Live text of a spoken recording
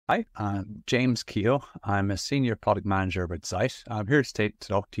Hi, I'm James Keogh. I'm a senior product manager with Zyte. I'm here today to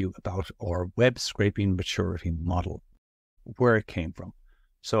talk to you about our web scraping maturity model, where it came from.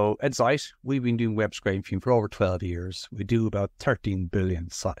 So at Zyte, we've been doing web scraping for over 12 years. We do about 13 billion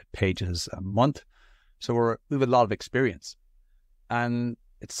pages a month. So we have a lot of experience. And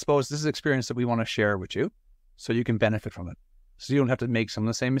I suppose this is experience that we want to share with you so you can benefit from it. So you don't have to make some of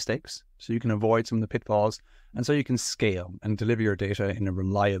the same mistakes, so you can avoid some of the pitfalls, and so you can scale and deliver your data in a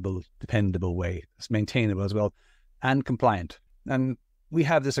reliable, dependable way. It's maintainable as well and compliant. And we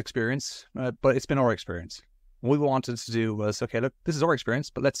have this experience, but it's been our experience. What we wanted to do was, okay, look, this is our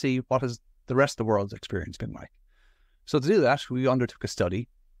experience, but let's see what has the rest of the world's experience been like. So to do that, we undertook a study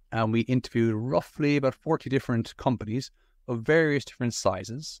and we interviewed roughly about 40 different companies of various different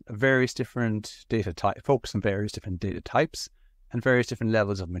sizes, various different data types, focus on various different data types and various different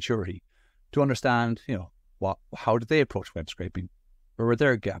levels of maturity to understand, how did they approach web scraping? Where were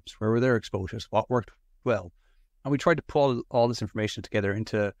their gaps? Where were their exposures? What worked well? And we tried to pull all this information together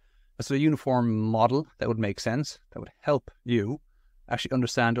into a sort of uniform model that would make sense, that would help you actually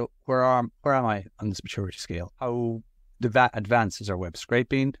understand where am I on this maturity scale? How advanced is our web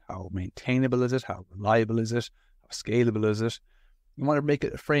scraping? How maintainable is it? How reliable is it? How scalable is it? You want to make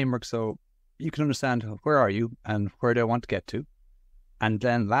it a framework so you can understand where are you and where do I want to get to? And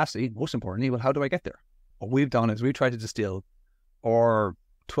then lastly, most importantly, well, how do I get there? What we've done is we tried to distill our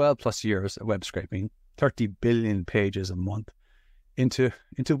 12 plus years of web scraping, 30 billion pages a month, into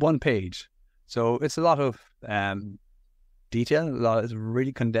one page. So it's a lot of detail. A lot is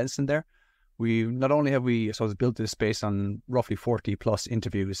really condensed in there. We not only have we built this based on roughly 40 plus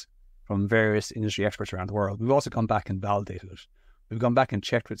interviews from various industry experts around the world. We've also gone back and validated it. We've gone back and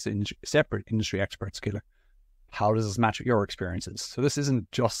checked with separate industry experts. How does this match with your experiences? So this isn't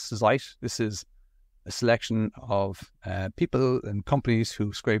just Zyte. This is a selection of people and companies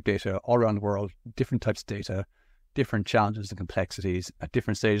who scrape data all around the world, different types of data, different challenges and complexities at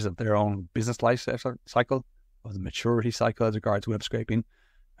different stages of their own business life cycle, of the maturity cycle as regards web scraping,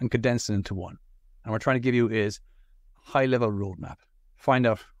 and condense it into one. And what we're trying to give you is a high-level roadmap. Find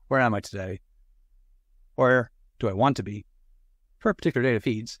out, where am I today? Where do I want to be for particular data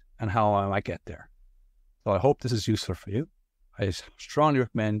feeds, and how I might get there? So I hope this is useful for you. I strongly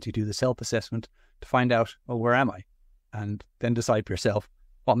recommend you do the self-assessment to find out, where am I? And then decide for yourself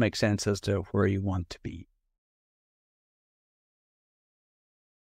what makes sense as to where you want to be.